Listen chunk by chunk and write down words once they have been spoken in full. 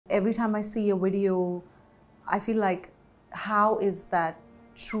every time I see a video, I feel like, how is that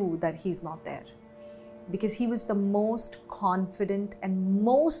true that he's not there? Because he was the most confident and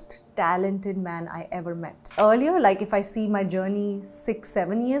most talented man I ever met. Earlier, like if I see my journey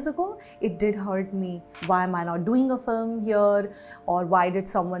 6-7 years ago, it did hurt me. Why am I not doing a film here? Or why did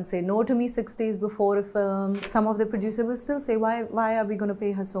someone say no to me 6 days before a film? Some of the producers will still say, why are we going to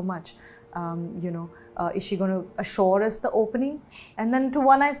pay her so much? Is she going to assure us the opening? And then to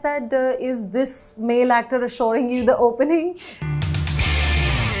one I said, is this male actor assuring you the opening?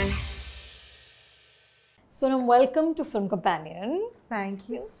 Sonam, welcome to Film Companion. Thank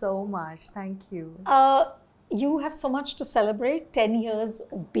you so much. Thank you. You have so much to celebrate, 10 years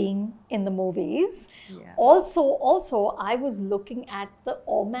of being in the movies. Yeah. Also, I was looking at the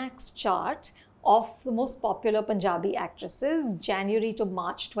Omax chart of the most popular Punjabi actresses, January to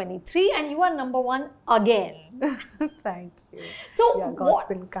March 23, and you are #1 again. Thank you. So, yeah, God's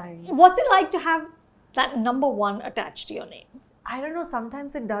been kind. What's it like to have that #1 attached to your name? I don't know,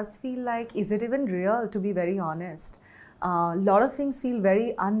 sometimes it does feel like, is it even real, to be very honest? A lot of things feel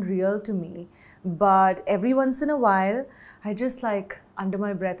very unreal to me, but every once in a while, I just like, under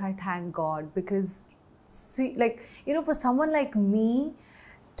my breath, I thank God, because see, like, you know, for someone like me,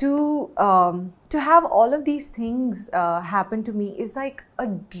 to have all of these things happen to me is like a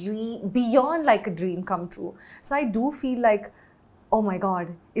dream, beyond like a dream come true. So I do feel like, oh my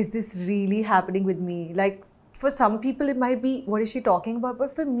God, is this really happening with me? Like, for some people it might be, what is she talking about?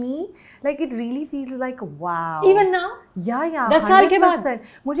 But for me, like, it really feels like, wow. Even now? Yeah, 10 साल के बाद?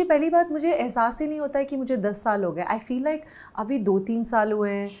 मुझे पहली बात, मुझे एहसास ही नहीं होता है कि मुझे 10 साल हो गए. I feel like अभी 2-3 साल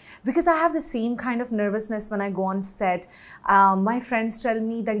हुए हैं, because I have the same kind of nervousness when I go on set. My friends tell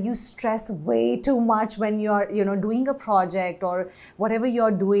me that you stress way too much when you're, you know, doing a project or whatever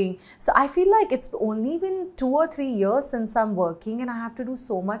you're doing. So I feel like it's only been 2 or 3 years since I'm working, and I have to do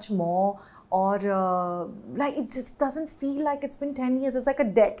so much more. Or like, it just doesn't feel like it's been 10 years. It's like a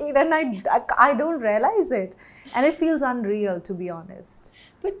decade, and I don't realize it, and it feels unreal, to be honest.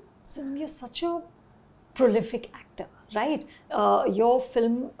 But Sonam, you're such a prolific actor, right? Your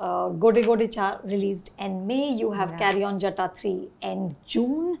film Gode Gode Cha released in May. You have Carry On Jatta 3 in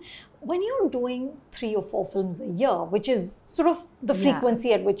June. When you're doing 3 or 4 films a year, which is sort of the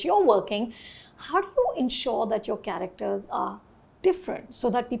frequency at which you're working, how do you ensure that your characters are different so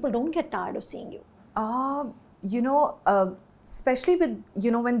that people don't get tired of seeing you? Especially with,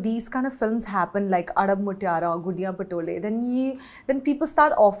 when these kind of films happen, like Arab Mutiara or Gudiyan Patole, then people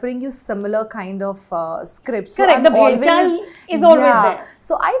start offering you similar kind of scripts. Correct, so the bhelchal is always there.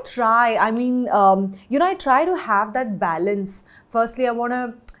 So I try, I try to have that balance. Firstly, I want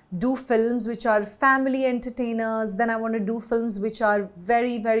to do films which are family entertainers, then I want to do films which are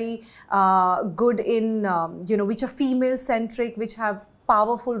very, very good in, which are female centric, which have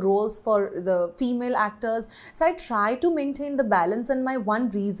powerful roles for the female actors. So I try to maintain the balance, and my one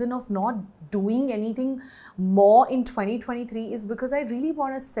reason of not doing anything more in 2023 is because I really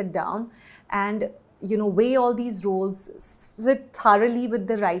want to sit down and weigh all these roles, sit thoroughly with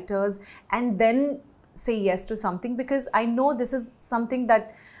the writers, and then say yes to something, because I know this is something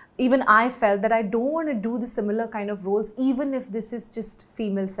that even I felt that I don't want to do the similar kind of roles, even if this is just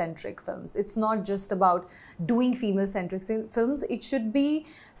female-centric films. It's not just about doing female-centric films. It should be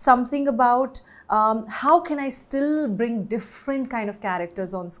something about how can I still bring different kind of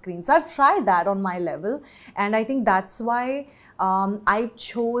characters on screen. So I've tried that on my level, and I think that's why I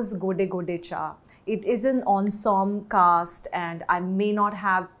chose Gode Gode Cha. It is an ensemble cast, and I may not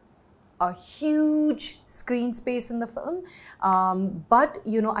have a huge screen space in the film, but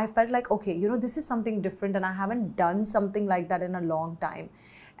I felt like, okay, this is something different, and I haven't done something like that in a long time.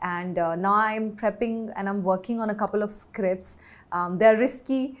 And now I'm prepping and I'm working on a couple of scripts. They're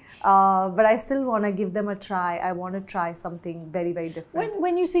risky, but I still want to give them a try. I want to try something very, very different.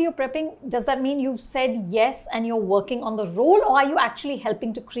 When you say you're prepping, does that mean you've said yes and you're working on the role, or are you actually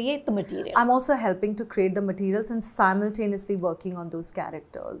helping to create the material? I'm also helping to create the materials and simultaneously working on those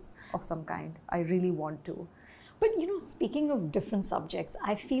characters of some kind. I really want to. But speaking of different subjects,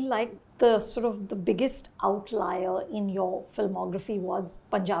 I feel like the biggest outlier in your filmography was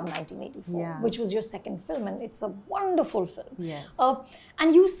Punjab 1984, which was your second film, and it's a wonderful film. Yes.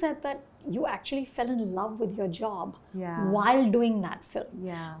 And you said that you actually fell in love with your job while doing that film.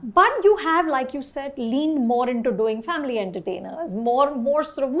 Yeah. But you have, like you said, leaned more into doing family entertainers, more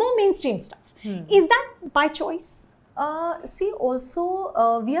mainstream stuff. Is that by choice? See,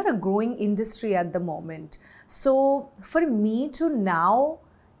 also, we are a growing industry at the moment. So for me to now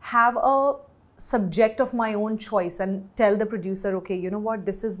have a subject of my own choice and tell the producer, okay, you know what,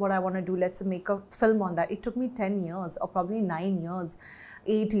 this is what I want to do, let's make a film on that. It took me 10 years or probably 9 years.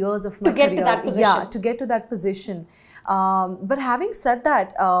 8 years of my career. To get to that position. Yeah, to get to that position. But having said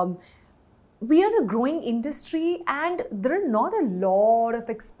that, we are a growing industry and there are not a lot of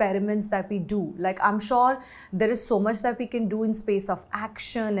experiments that we do. Like, I'm sure there is so much that we can do in space of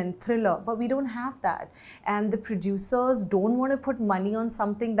action and thriller, but we don't have that. And the producers don't want to put money on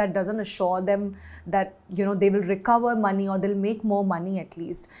something that doesn't assure them that, you know, they will recover money or they'll make more money at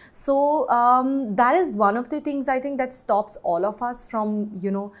least. So that is one of the things I think that stops all of us from, you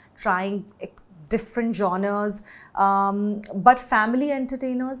know, trying different genres, but family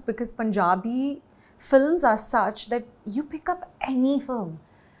entertainers, because Punjabi films are such that you pick up any film.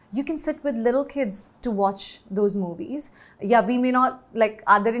 You can sit with little kids to watch those movies. Yeah, we may not, like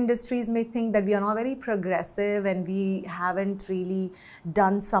other industries may think that we are not very progressive and we haven't really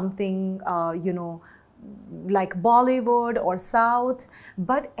done something, you know, like Bollywood or South,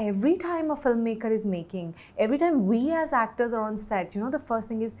 but every time a filmmaker is making, every time we as actors are on set, you know, the first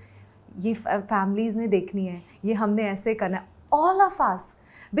thing is, ये families ने देखनी है, ये हमने ऐसे करना है. All of us,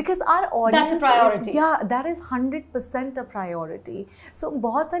 because our audience, that's a priority. Is, yeah, that is 100% a priority. So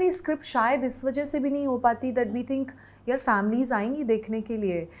बहुत सारी script शायद इस वजह से भी नहीं हो पाती that we think यार families आएंगी देखने के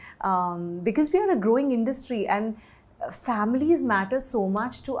लिए, because we are a growing industry and families matter so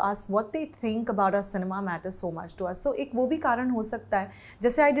much to us. What they think about our cinema matters so much to us. So एक वो भी कारण हो सकता है.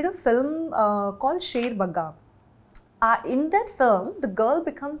 जैसे I did a film called Sher Bagga. In that film, the girl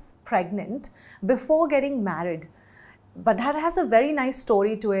becomes pregnant before getting married. But that has a very nice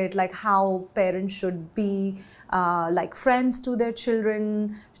story to it, like how parents should be like friends to their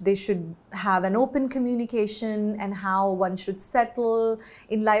children. They should have an open communication and how one should settle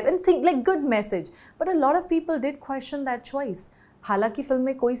in life and think like good message. But a lot of people did question that choice. हालांकि film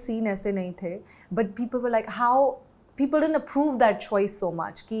में कोई scene ऐसे नहीं थे, but people were like, how people didn't approve that choice so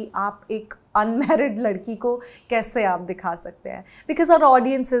much कि आप एक unmarried लड़की को कैसे आप दिखा सकते हैं, because our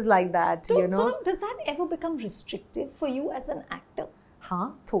audience is like that, you know. So does that ever become restrictive for you as an actor?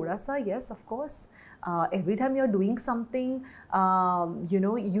 हाँ, थोड़ा सा, yes, of course. Every time you're doing something, you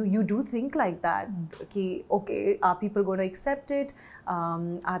know, you do think like that. Ki, okay, are people going to accept it?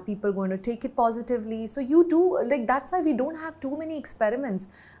 Are people going to take it positively? So you do, like, that's why we don't have too many experiments.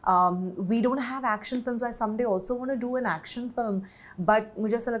 We don't have action films. I someday also want to do an action film. But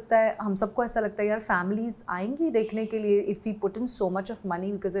मुझे ऐसा लगता है, हम सबको ऐसा लगता है यार families आएंगी देखने के लिए if we put in so much of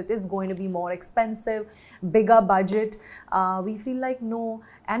money, because it is going to be more expensive, bigger budget. We feel like no.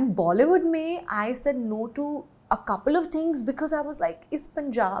 And Bollywood में I said no to a couple of things because I was like, is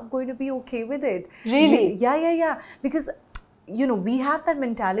Punjab going to be okay with it? Really? Yeah. Because, you know, we have that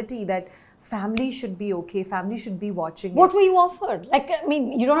mentality that family should be okay, family should be watching What were you offered? Like, I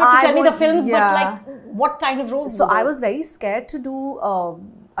mean, you don't have to tell me the films, but like, what kind of roles? So I was very scared to do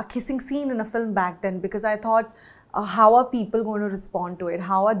a kissing scene in a film back then, because I thought, how are people going to respond to it?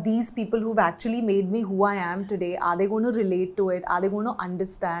 How are these people who've actually made me who I am today, are they going to relate to it? Are they going to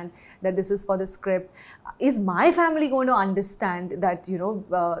understand that this is for the script? Is my family going to understand that, you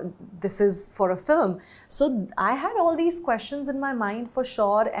know, this is for a film? So I had all these questions in my mind for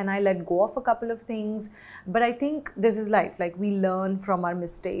sure, and I let go of a couple of things. But I think this is life, like we learn from our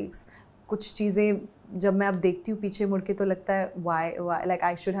mistakes. कुछ चीज़ें जब मैं अब देखती हूँ पीछे मुड़ के तो लगता है why like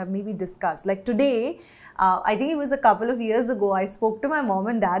I should have maybe discussed. Like today, I think it was a couple of years ago, I spoke to my mom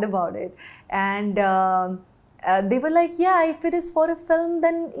and dad about it, and they were like, yeah, if it is for a film,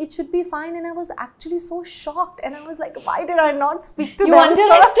 then it should be fine. And I was actually so shocked, and I was like, why did I not speak to them? You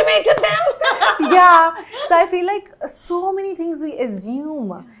underestimated them. Yeah. So I feel like so many things we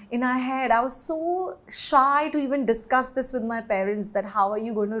assume in our head. I was so shy to even discuss this with my parents, that how are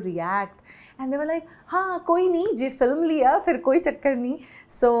you going to react? And they were like, हाँ कोई नहीं, जे film लिया फिर कोई चक्कर नहीं.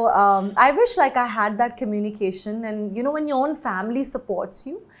 So I wish like I had that communication, and you know, when your own family supports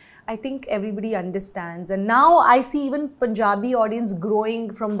you, I think everybody understands. And now I see even Punjabi audience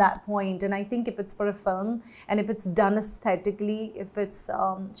growing from that point. And I think if it's for a film, and if it's done aesthetically, if it's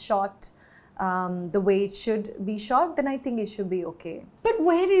shot the way it should be shot, then I think it should be okay. But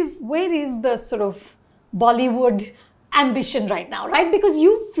where is the sort of Bollywood ambition right now, right? Because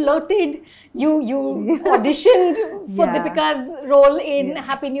you flirted, you auditioned for Deepika's role in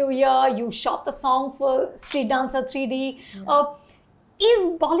Happy New Year, you shot the song for Street Dancer 3D.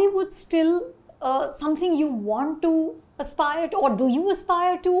 Is Bollywood still something you want to aspire to, or do you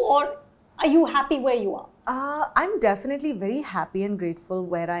aspire to, or are you happy where you are? I'm definitely very happy and grateful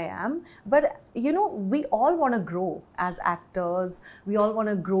where I am. But, you know, we all want to grow as actors. We all want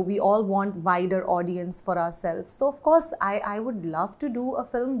to grow. We all want wider audience for ourselves. So, of course, I would love to do a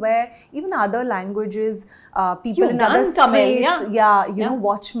film where even other languages, people in other states, you know,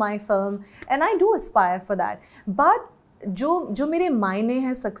 watch my film. And I do aspire for that. But जो मेरे मायने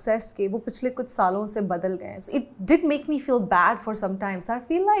हैं success के वो पिछले कुछ सालों से बदल गए. It did make me feel bad for some times. I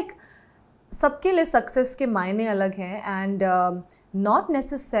feel like सबके लिए सक्सेस के मायने अलग हैं, and not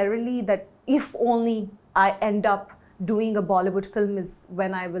necessarily that if only I end up doing a Bollywood film is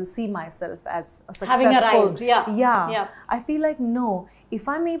when I will see myself as a successful. Having arrived, yeah. I feel like no, if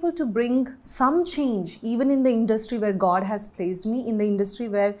I'm able to bring some change even in the industry where God has placed me, in the industry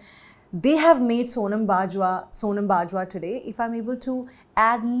where they have made Sonam Bajwa today, if I'm able to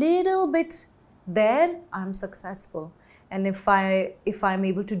add little bit there, I'm successful. And if I'm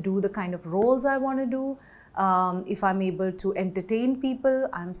able to do the kind of roles I want to do, if I'm able to entertain people,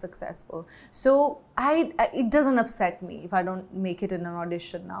 I'm successful. So it doesn't upset me if I don't make it in an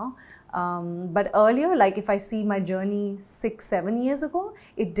audition now. But earlier, like if I see my journey 6-7 years ago,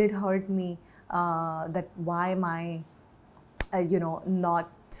 it did hurt me that why am I,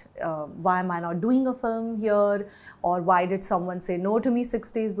 why am I not doing a film here, or why did someone say no to me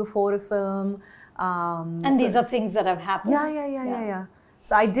 6 days before a film? And these are things that have happened. Yeah.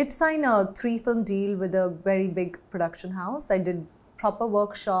 So I did sign a 3-film deal with a very big production house. I did proper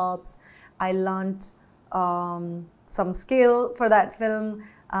workshops. I learned some skill for that film.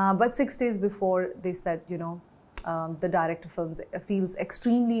 But 6 days before, they said, the director feels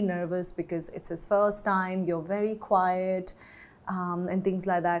extremely nervous because it's his first time. You're very quiet. And things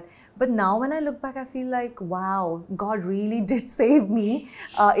like that. But now when I look back, I feel like, wow, God really did save me.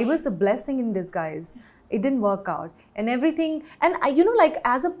 It was a blessing in disguise. It didn't work out and everything. And like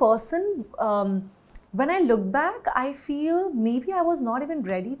as a person, when I look back, I feel maybe I was not even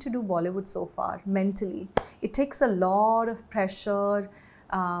ready to do Bollywood so far mentally. It takes a lot of pressure.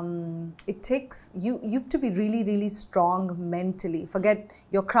 It takes, you have to be really, really strong mentally. Forget,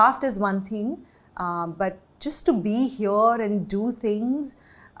 your craft is one thing, but just to be here and do things,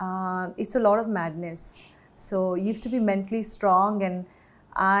 it's a lot of madness. So you have to be mentally strong, and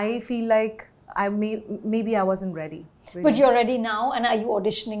I feel like maybe I wasn't ready. Really. But you're ready now, and are you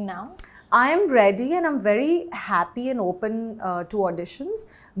auditioning now? I am ready, and I'm very happy and open to auditions,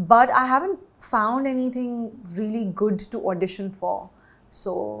 but I haven't found anything really good to audition for.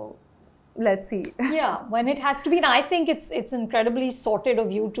 So let's see. Yeah, when it has to be, and I think it's incredibly sorted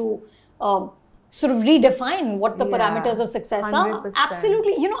of you to sort of redefine what the parameters of success 100%. are.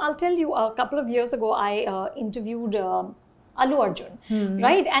 Absolutely. I'll tell you, a couple of years ago, I interviewed Allu Arjun,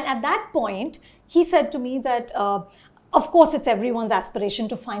 right? And at that point, he said to me that, of course, it's everyone's aspiration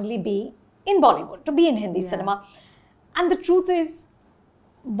to finally be in Bollywood, to be in Hindi cinema. And the truth is,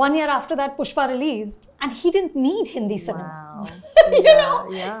 1 year after that, Pushpa released, and he didn't need Hindi cinema. Wow.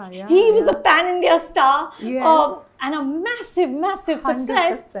 He was a pan-India star, yes. and a massive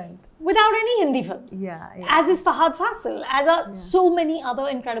success 100%. Without any Hindi films. As is Fahad Fasil, as are so many other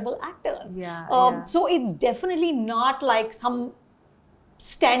incredible actors. So it's definitely not like some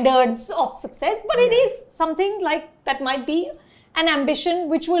standards of success, but it is something like that might be an ambition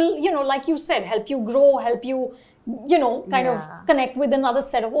which will, like you said, help you grow, help you, kind of connect with another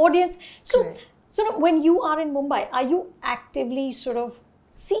set of audience. So, when you are in Mumbai, are you actively sort of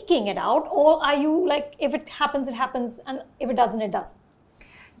seeking it out, or are you like, if it happens, it happens, and if it doesn't, it doesn't?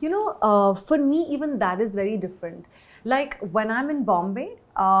 For me, even that is very different. Like when I'm in Bombay,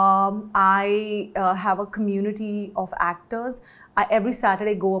 I have a community of actors. I every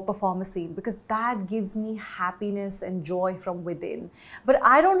Saturday go perform a scene because that gives me happiness and joy from within. But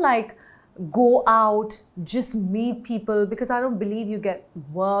I don't like go out, just meet people, because I don't believe you get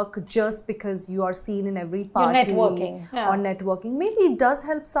work just because you are seen in every party. You're networking. Or networking. Maybe it does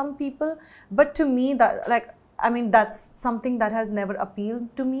help some people, but to me, that's something that has never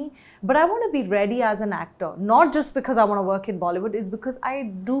appealed to me. But I want to be ready as an actor, not just because I want to work in Bollywood, it's because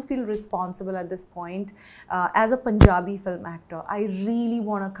I do feel responsible at this point. As a Punjabi film actor, I really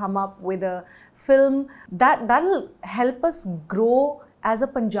want to come up with a film that'll help us grow as a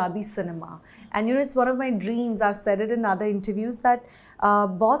Punjabi cinema. And it's one of my dreams. I've said it in other interviews that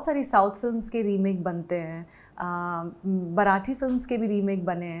बहुत सारी South films के remake बनते हैं, Marathi films के भी remake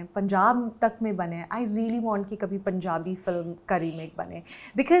बने हैं, पंजाब तक में बने हैं. I really want कि कभी पंजाबी film का remake बने,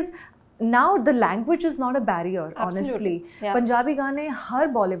 because now the language is not a barrier. Honestly, Punjabi गाने हर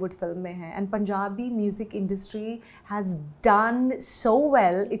Bollywood film में हैं, and Punjabi music industry has done so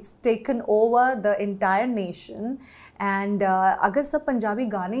well. It's taken over the entire nation. And अगर सब पंजाबी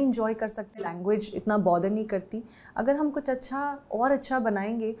गाने enjoy कर सकते, language इतना bother नहीं करती, अगर हम कुछ अच्छा और अच्छा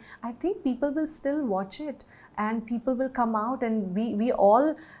बनाएंगे, I think people will still watch it, and people will come out, and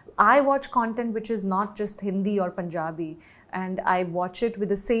I watch content which is not just Hindi or Punjabi, and I watch it with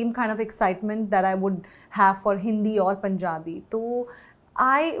the same kind of excitement that I would have for Hindi or Punjabi. तो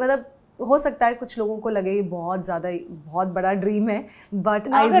हो सकता है कुछ लोगों को लगे ये बहुत बड़ा ड्रीम है, but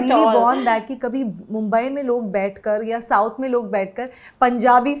I really want that कि कभी मुंबई में लोग बैठकर या साउथ में लोग बैठकर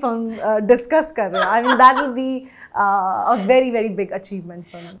पंजाबी फिल्म डिस्कस कर रहे हैं. I mean that will be a very big achievement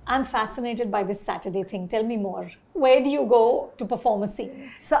for me. I'm fascinated by this Saturday thing. Tell me more. Where do you go to perform a scene?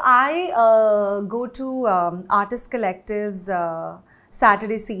 So I go to artist collectives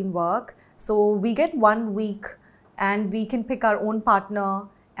Saturday scene work. So we get 1 week and we can pick our own partner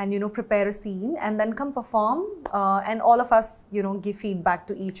and prepare a scene and then come perform, and all of us give feedback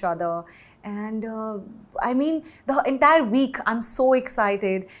to each other. And I mean, the entire week I'm so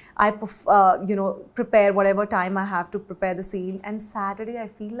excited. I prepare whatever time I have to prepare the scene, and Saturday I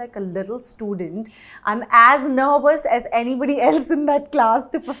feel like a little student. I'm as nervous as anybody else in that class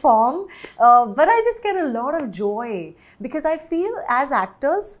to perform, but I just get a lot of joy because I feel as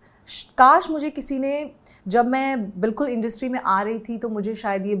actors, काश मुझे किसी ने जब मैं बिल्कुल industry में आ रही थी तो मुझे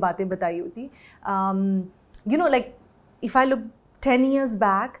शायद ये बातें बताई होती. Like if I look 10 years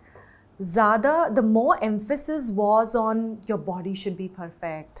back, the more emphasis was on your body should be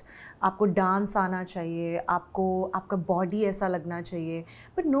perfect. आपको डांस आना चाहिए, आपका बॉडी ऐसा लगना चाहिए.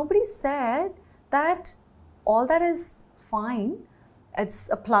 But nobody said that all that is fine, it's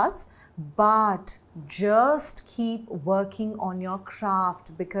a plus, but just keep working on your craft,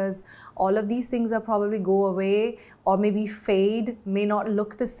 because all of these things are probably go away or maybe fade, may not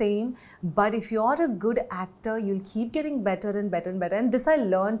look the same. But if you're a good actor, you'll keep getting better and better and better. And this I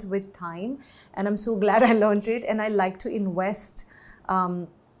learned with time, and I'm so glad I learned it, and I like to invest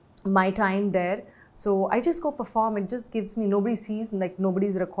my time there. So I just go perform. It just gives me, nobody sees, like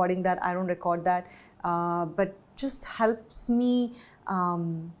nobody's recording that, I don't record that, but just helps me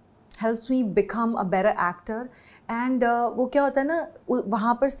become a better actor. And वो क्या होता है ना,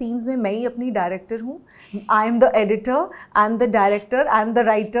 वहाँ पर scenes में मैं ही अपनी director हूँ. I am the editor, I am the director, I am the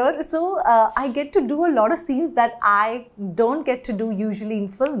writer. So I get to do a lot of scenes that I don't get to do usually in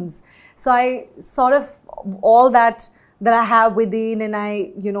films. So I sort of, all that I have within, and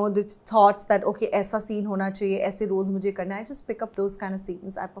I, the thoughts that, okay, ऐसा scene होना चाहिए, ऐसे roles मुझे करना है, I just pick up those kind of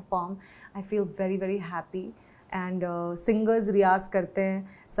scenes, I perform. I feel very happy. And singers रियाज करते हैं,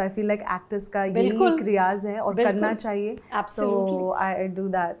 so I feel like actors का यही एक रियाज है और करना चाहिए. Absolutely. So I do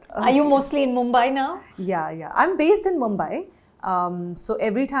that. Are you mostly in Mumbai now? Yeah. I'm based in Mumbai. So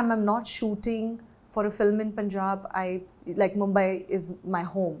every time I'm not shooting for a film in Punjab, Mumbai is my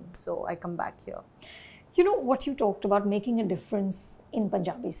home, so I come back here. You know what you talked about, making a difference in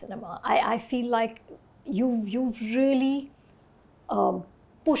Punjabi cinema. I feel like you've really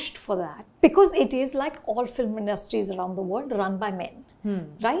pushed for that, because it is like all film industries around the world run by men,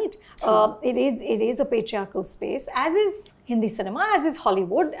 right? It is a patriarchal space, as is Hindi cinema, as is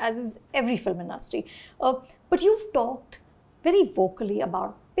Hollywood, as is every film industry. But you've talked very vocally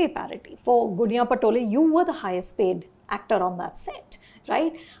about pay parity. For Guniya Patole, you were the highest paid actor on that set,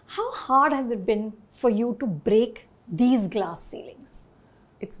 right? How hard has it been for you to break these glass ceilings?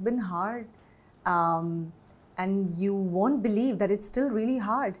 It's been hard. And you won't believe that it's still really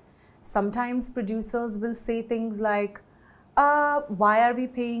hard. Sometimes producers will say things like, why are we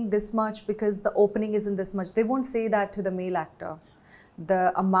paying this much because the opening isn't this much? They won't say that to the male actor.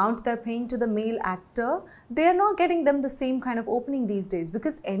 The amount they're paying to the male actor, they're not getting them the same kind of opening these days,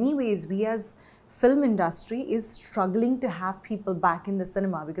 because anyways, we as film industry is struggling to have people back in the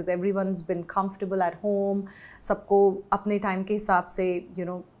cinema, because everyone's been comfortable at home. Sabko apne time ke hisab se,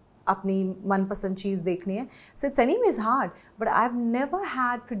 अपनी मनपसंद चीज़ देखनी है. So it's anyways hard. But I've never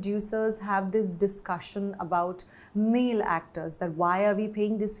had producers have this discussion about male actors, that why are we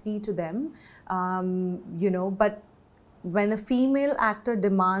paying this fee to them? But when a female actor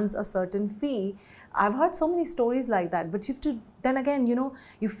demands a certain fee, I've heard so many stories like that. But you have to, then again,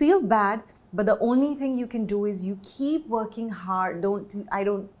 you feel bad, but the only thing you can do is you keep working hard. I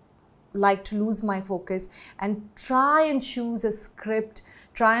don't like to lose my focus, and try and choose a script.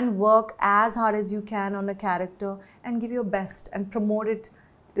 Try and work as hard as you can on a character and give your best and promote it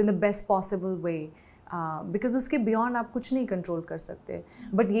in the best possible way. Because उसके beyond आप कुछ नहीं control कर सकते.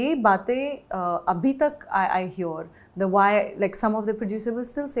 But ये बातें अभी तक I hear, the why, like some of the producers will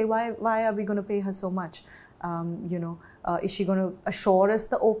still say, why are we going to pay her so much? Is she going to assure us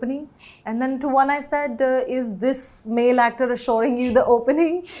the opening? And then to one I said, is this male actor assuring you the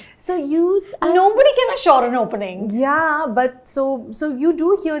opening? So nobody can assure an opening. Yeah, but so you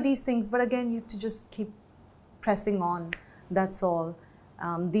do hear these things, but again, you have to just keep pressing on. That's all.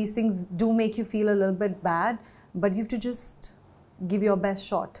 These things do make you feel a little bit bad, but you have to just give your best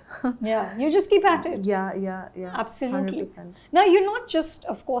shot. Yeah, you just keep at it. Yeah. Absolutely. 100%. Now, you're not just,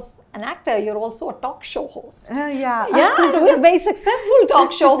 of course, an actor, you're also a talk show host. Yeah. We're a very successful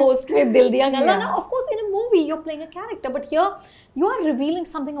talk show host with Dil Diyan Gallan. Yeah. Now, of course, in a movie, you're playing a character, but here, you are revealing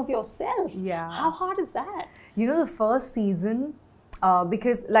something of yourself. Yeah. How hard is that? You know, the first season,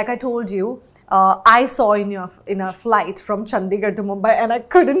 because like I told you, I saw in a flight from Chandigarh to Mumbai and I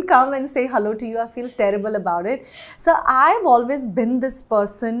couldn't come and say hello to you. I feel terrible about it. So I've always been this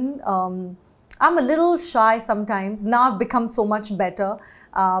person. I'm a little shy sometimes. Now I've become so much better.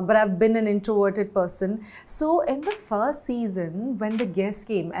 But I've been an introverted person. So in the first season, when the guests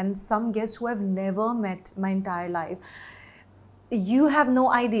came, and some guests who I've never met my entire life, you have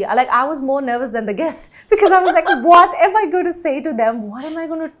no idea. Like, I was more nervous than the guests because I was like, what am I going to say to them? What am I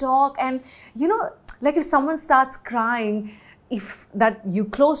going to talk? And you know, like if someone starts crying, if that you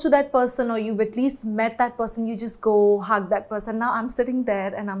close to that person or you've at least met that person, you just go hug that person. Now I'm sitting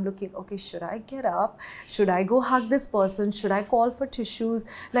there and I'm looking, okay, should I get up? Should I go hug this person? Should I call for tissues?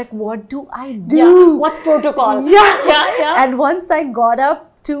 Like, what do I do? Yeah. What's protocol? Yeah. And once I got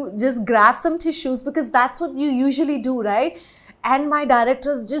up to just grab some tissues, because that's what you usually do, right? And my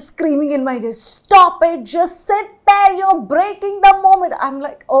director's just screaming in my ear, stop it, just sit there, you're breaking the moment. I'm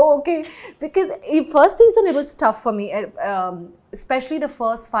like, oh, okay. Because in first season, it was tough for me, especially the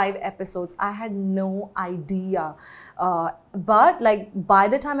first 5 episodes. I had no idea. But like by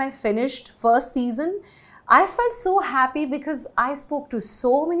the time I finished first season, I felt so happy because I spoke to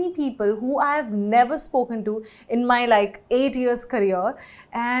so many people who I have never spoken to in my like 8 years career.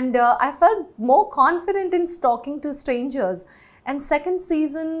 And I felt more confident in talking to strangers. And second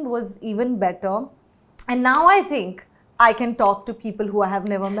season was even better. And now I think I can talk to people who I have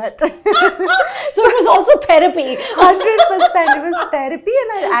never met. So it was also therapy. 100%. It was therapy,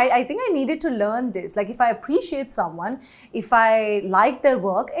 and I think I needed to learn this. Like, if I appreciate someone, if I like their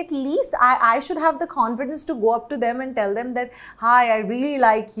work, at least I should have the confidence to go up to them and tell them that, hi, I really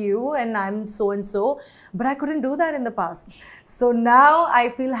like you and I'm so and so. But I couldn't do that in the past. So now I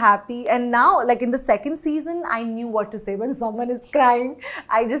feel happy. And now, like in the second season, I knew what to say when someone is crying.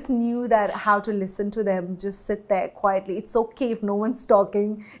 I just knew that how to listen to them, just sit there quietly. It's okay if no one's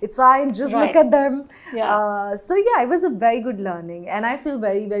talking. It's fine, just look at them. Yeah. So yeah, it was a very good learning. And I feel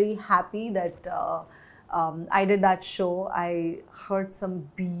very, very happy that I did that show. I heard some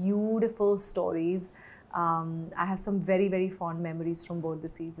beautiful stories. I have some very, very fond memories from both the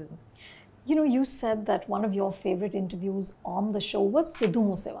seasons. You know, you said that one of your favorite interviews on the show was Sidhu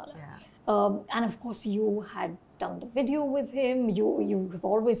Moosewala. Yeah. And of course, you had done the video with him. You have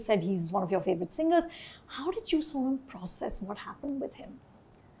always said he's one of your favorite singers. How did you, Sonam, process what happened with him?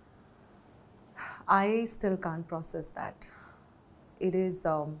 I still can't process that. It is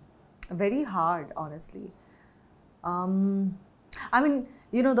very hard, honestly. I mean,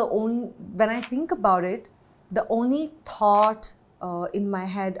 you know, when I think about it, the only thought in my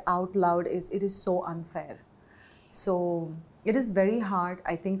head out loud is, it is so unfair. So it is very hard.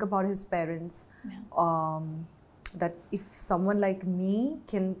 I think about his parents, that if someone like me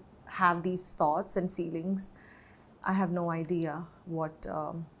can have these thoughts and feelings, I have no idea what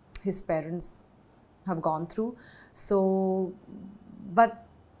his parents have gone through. So, but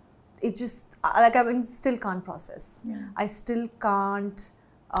it just, like, I mean, still can't process. Yeah. I still can't,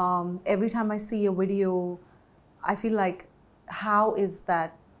 every time I see a video, I feel like, how is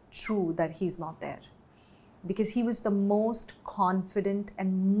that true that he's not there? Because he was the most confident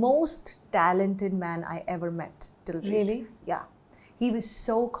and most talented man I ever met till date. Really? Yeah. He was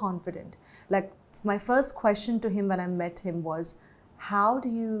so confident. Like, my first question to him when I met him was, how do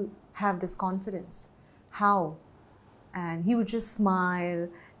you have this confidence? How? And he would just smile,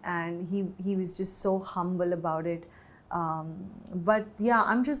 and he was just so humble about it. But yeah,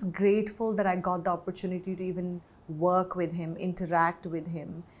 I'm just grateful that I got the opportunity to even work with him, interact with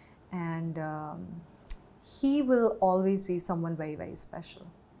him, and he will always be someone very, very special.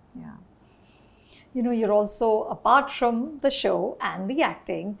 Yeah. You know, you're also, apart from the show and the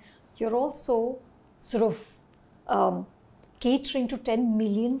acting, you're also sort of catering to 10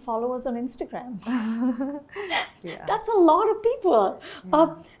 million followers on Instagram. Yeah. That's a lot of people.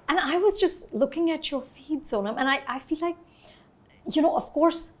 Yeah. And I was just looking at your feed, Sonam, and I feel like, you know, of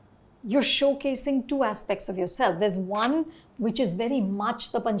course, you're showcasing 2 aspects of yourself. There's one which is very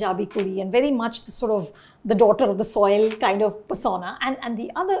much the Punjabi Kudi and very much the sort of the daughter of the soil kind of persona. And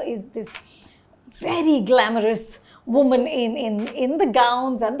the other is this very glamorous woman in the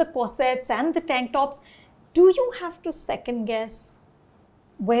gowns and the corsets and the tank tops. Do you have to second guess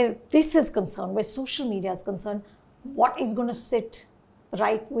where this is concerned, where social media is concerned, what is going to sit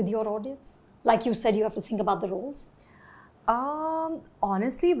right with your audience? Like you said, you have to think about the roles.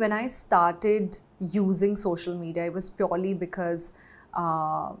 Honestly, when I started using social media, it was purely because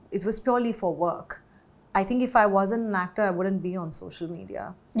it was purely for work. I think if I wasn't an actor, I wouldn't be on social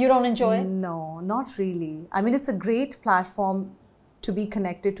media. You don't enjoy it? No, not really. I mean, it's a great platform to be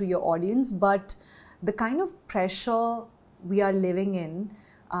connected to your audience, but the kind of pressure we are living in,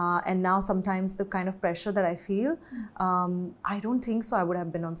 and now sometimes the kind of pressure that I feel, I don't think so I would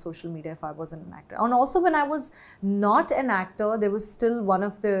have been on social media if I wasn't an actor. And also when I was not an actor, there was still one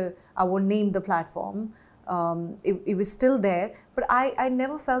of the, I won't name the platform, it was still there, but I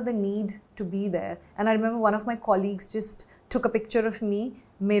never felt the need to be there. And I remember one of my colleagues just took a picture of me,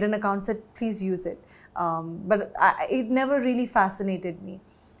 made an account, said, please use it. But it never really fascinated me.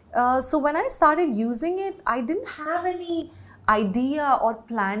 So when I started using it, I didn't have any idea or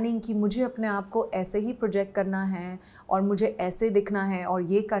planning कि मुझे अपने आप को ऐसे ही project करना है और मुझे ऐसे दिखना है और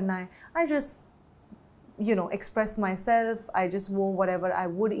ये करना है. I just, you know, express myself. I just wore whatever I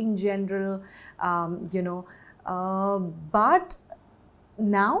would in general, you know. But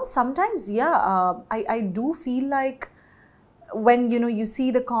now sometimes, yeah, I do feel like when, you know, you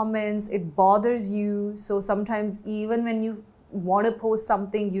see the comments, it bothers you. So sometimes even when you want to post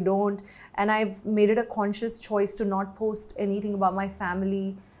something, you don't. And I've made it a conscious choice to not post anything about my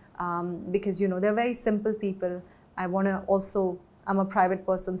family, because, you know, they're very simple people. I want to also, I'm a private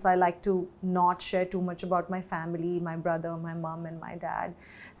person, so I like to not share too much about my family, my brother, my mom and my dad.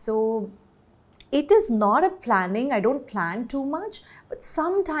 So it is not a planning, I don't plan too much, but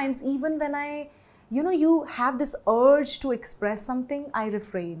sometimes even when I, you know, you have this urge to express something, I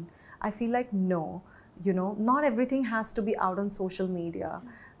refrain. I feel like, no. You know, not everything has to be out on social media.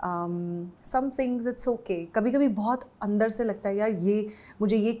 Some things it's okay. कभी-कभी बहुत अंदर से लगता है यार ये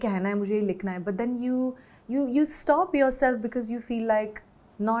मुझे ये कहना है, मुझे ये लिखना है. But then you stop yourself because you feel like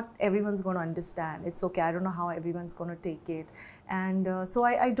not everyone's going to understand. It's okay. I don't know how everyone's going to take it, and so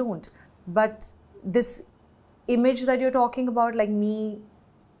I don't. But this image that you're talking about, like me,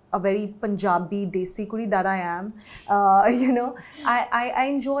 a very Punjabi desi kuri that I am, you know, I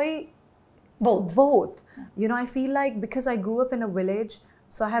enjoy. Both. You know, I feel like because I grew up in a village,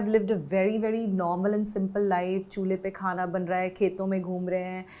 so I have lived a very, very normal and simple life. चूल्हे पे खाना बन रहा है, खेतों में घूम रहे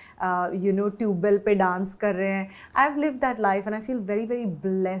हैं, you know, ट्यूबवेल पे डांस कर रहे हैं. I've lived that life and I feel very, very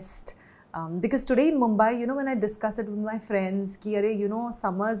blessed. Because today in Mumbai, you know, when I discuss it with my friends, कि अरे, you know,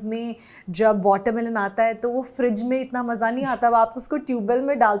 summers में जब watermelon आता है, तो वो fridge में इतना मज़ा नहीं आता. आप उसको ट्यूबवेल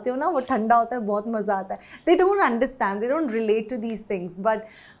में डालते हो ना, वो ठंडा होता है, बहुत मज़ा आता है. They don't understand, they don't relate to these things, but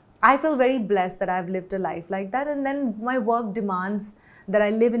I feel very blessed that I've lived a life like that, and then my work demands that I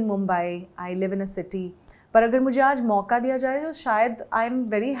live in Mumbai, I live in a city. पर अगर मुझे आज मौका दिया जाए तो शायद I'm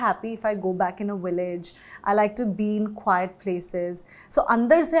very happy if I go back in a village. I like to be in quiet places. So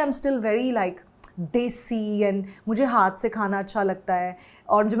अंदर से I'm still very like देसी, and मुझे हाथ से खाना अच्छा लगता है,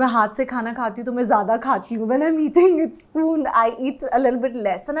 और जब मैं हाथ से खाना खाती हूँ तो मैं ज़्यादा खाती हूँ. When I'm eating with spoon, I eat a little bit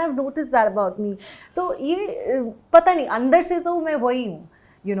less, and I've noticed that about me. तो ये पता नहीं, अंदर से तो मैं वही हूँ.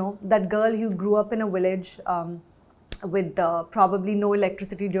 You know, that girl who grew up in a village with probably no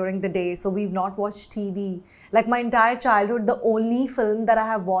electricity during the day, so we've not watched TV. Like my entire childhood, the only film that I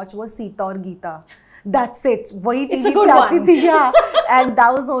have watched was Sita aur Geeta. That's it. Wahi TV it's a good one. yeah. And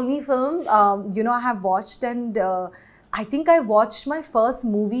that was the only film, you know, I have watched, and I think I watched my first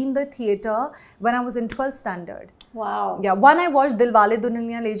movie in the theatre when I was in 12th standard. Wow. Yeah, one I watched Dil Diyan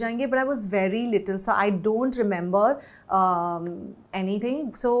Gallan, but I was very little, so I don't remember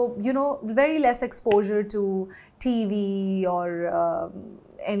anything. So, you know, very less exposure to TV or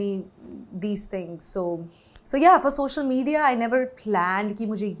any these things. So yeah, for social media, I never planned कि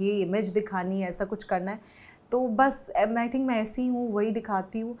मुझे ये image दिखानी है, ऐसा कुछ करना है. तो बस I think मैं ऐसी हूँ, वही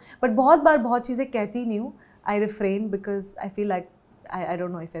दिखाती हूँ. But बहुत बार बहुत चीज़ें कहती नहीं हूँ. I refrain because I feel like I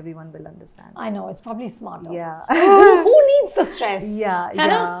don't know if everyone will understand. I know, it's probably smarter. Yeah. Who needs the stress? Yeah, है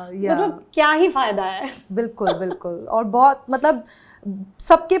ना? yeah. मतलब क्या ही फायदा है? बिल्कुल बिल्कुल. और बहुत मतलब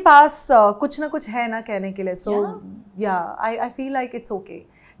सबके पास कुछ ना कुछ है ना कहने के लिए. So yeah, I feel like it's okay.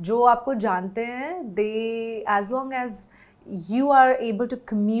 जो आपको जानते हैं, they, as long as you are able to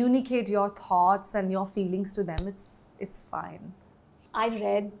communicate your thoughts and your feelings to them, it's fine. I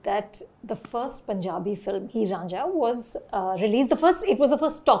read that the first Punjabi film, Heer Ranjha, was released. It was the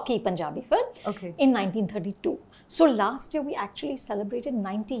first talkie Punjabi film in 1932. So last year we actually celebrated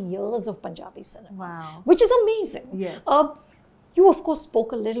 90 years of Punjabi cinema. Wow. Which is amazing. Yes. You of course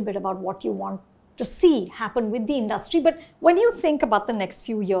spoke a little bit about what you want to see happen with the industry, but when you think about the next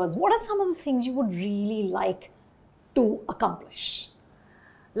few years, what are some of the things you would really like to accomplish?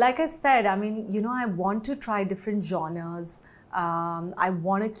 Like I said, I mean, you know, I want to try different genres. I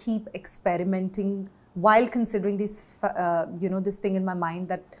want to keep experimenting while considering this, this thing in my mind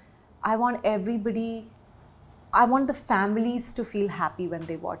that I want everybody, I want the families to feel happy when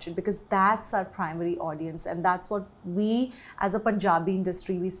they watch it, because that's our primary audience and that's what we as a Punjabi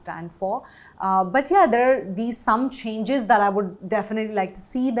industry we stand for. But yeah, there are some changes that I would definitely like to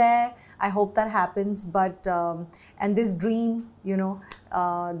see there. I hope that happens, but and this dream,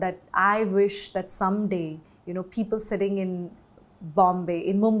 that I wish that someday, people sitting in Bombay,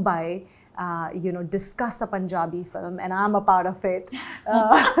 in Mumbai, discuss a Punjabi film, and I'm a part of it.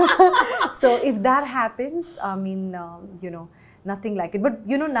 So if that happens, I mean, nothing like it. But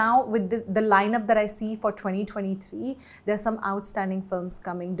now with the lineup that I see for 2023, there's some outstanding films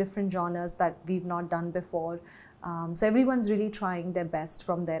coming, different genres that we've not done before. So everyone's really trying their best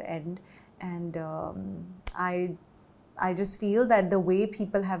from their end, and I just feel that the way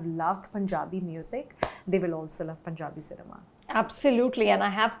people have loved Punjabi music, they will also love Punjabi cinema. Absolutely, and I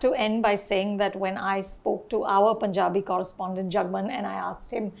have to end by saying that when I spoke to our Punjabi correspondent Jagman and I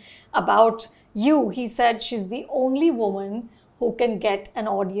asked him about you, he said she's the only woman who can get an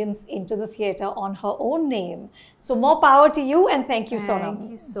audience into the theatre on her own name. So more power to you, and thank you, Sonam.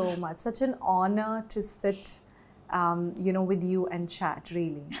 Thank you so much. Such an honor to sit with you and chat,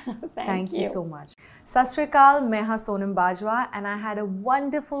 really. Thank you so much. Sat Sri Akal, main haan Sonam Bajwa, and I had a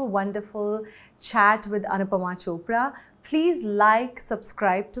wonderful, wonderful chat with Anupama Chopra. Please like,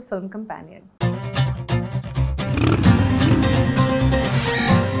 subscribe to Film Companion.